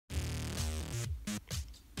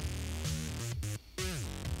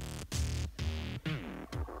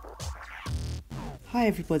Hi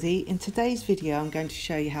everybody, in today's video I'm going to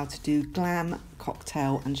show you how to do glam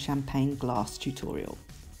cocktail and champagne glass tutorial.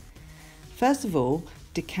 First of all,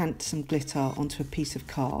 decant some glitter onto a piece of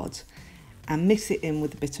card and mix it in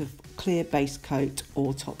with a bit of clear base coat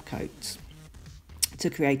or top coat to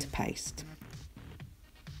create a paste.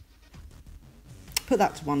 Put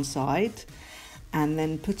that to one side and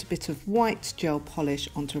then put a bit of white gel polish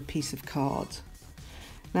onto a piece of card.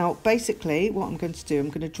 Now basically what I'm going to do, I'm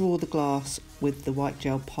going to draw the glass with the white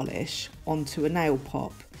gel polish onto a nail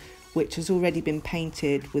pop which has already been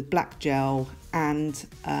painted with black gel and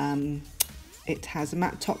it has a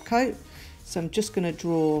matte top coat. So I'm just going to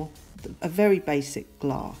draw a very basic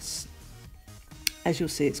glass. As you'll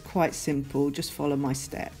see, it's quite simple, just follow my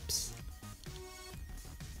steps.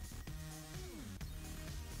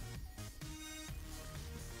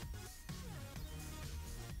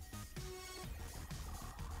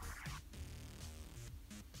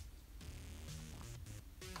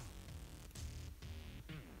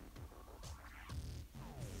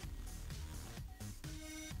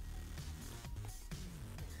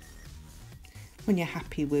 When you're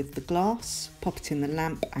happy with the glass, pop it in the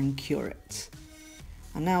lamp and cure it.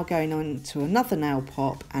 I'm now going on to another nail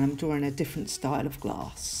pop and I'm drawing a different style of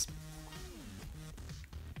glass.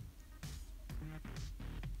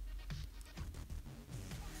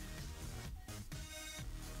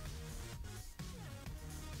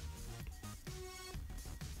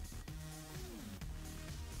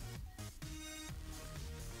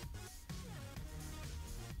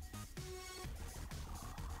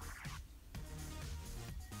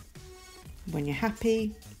 When you're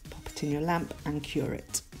happy, pop it in your lamp and cure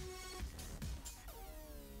it.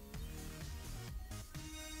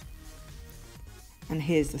 And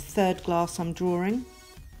here's the third glass I'm drawing,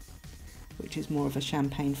 which is more of a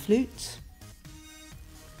champagne flute.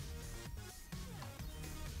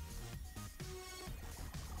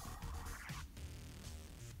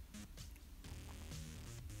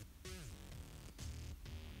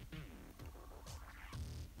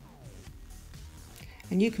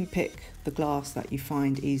 And you can pick the glass that you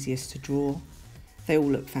find easiest to draw. They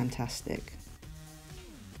all look fantastic.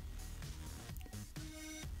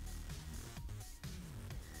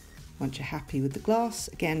 Once you're happy with the glass,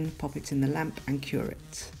 again, pop it in the lamp and cure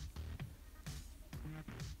it.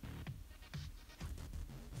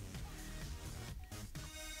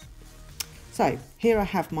 So here I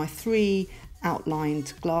have my 3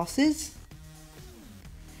 outlined glasses,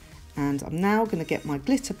 and I'm now going to get my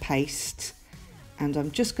glitter paste and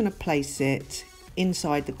I'm just going to place it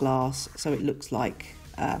inside the glass so it looks like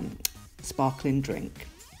sparkling drink.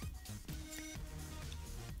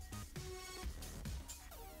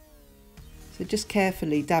 So just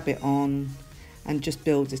carefully dab it on and just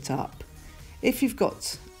build it up. If you've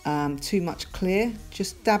got too much clear,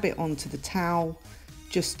 just dab it onto the towel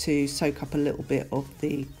just to soak up a little bit of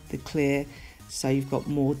the clear so you've got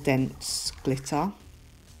more dense glitter,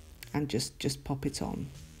 and just pop it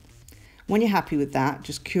on. When you're happy with that,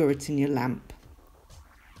 just cure it in your lamp.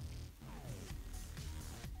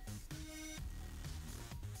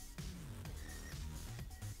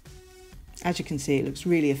 As you can see, it looks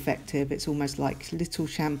really effective. It's almost like little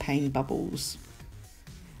champagne bubbles.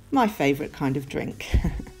 My favourite kind of drink.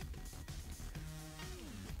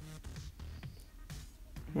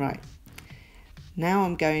 Right, now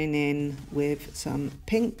I'm going in with some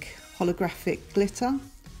pink holographic glitter.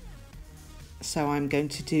 So I'm going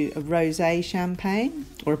to do a rosé champagne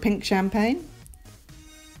or a pink champagne.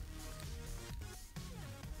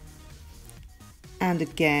 And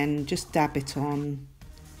again, just dab it on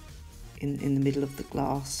in the middle of the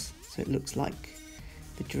glass so it looks like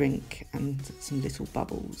the drink and some little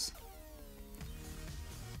bubbles.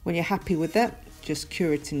 When you're happy with it, just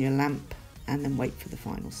cure it in your lamp and then wait for the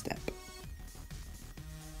final step.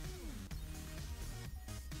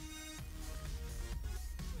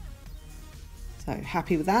 So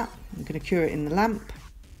happy with that, I'm going to cure it in the lamp.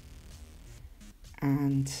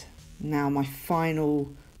 And now my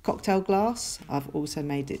final cocktail glass, I've also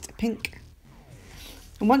made it pink.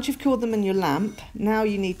 And once you've cured them in your lamp, now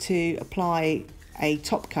you need to apply a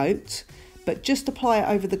top coat, but just apply it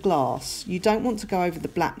over the glass. You don't want to go over the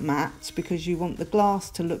black matte because you want the glass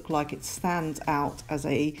to look like it stands out as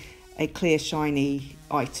a clear shiny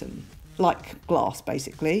item, like glass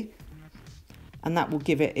basically. And that will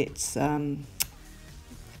give it its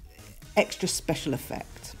extra special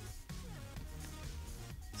effect.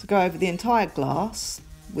 So go over the entire glass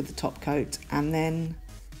with the top coat and then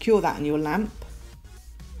cure that in your lamp.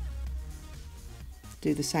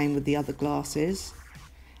 Do the same with the other glasses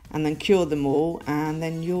and then cure them all and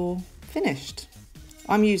then you're finished.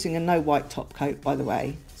 I'm using a no white top coat, by the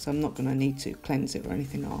way, so I'm not going to need to cleanse it or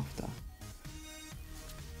anything after.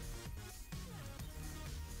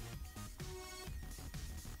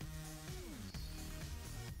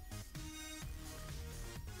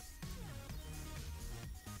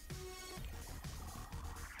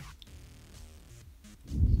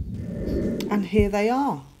 And here they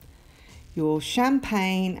are, your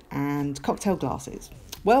champagne and cocktail glasses.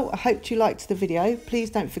 Well, I hope you liked the video. Please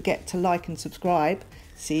don't forget to like and subscribe.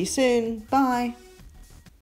 See you soon. Bye.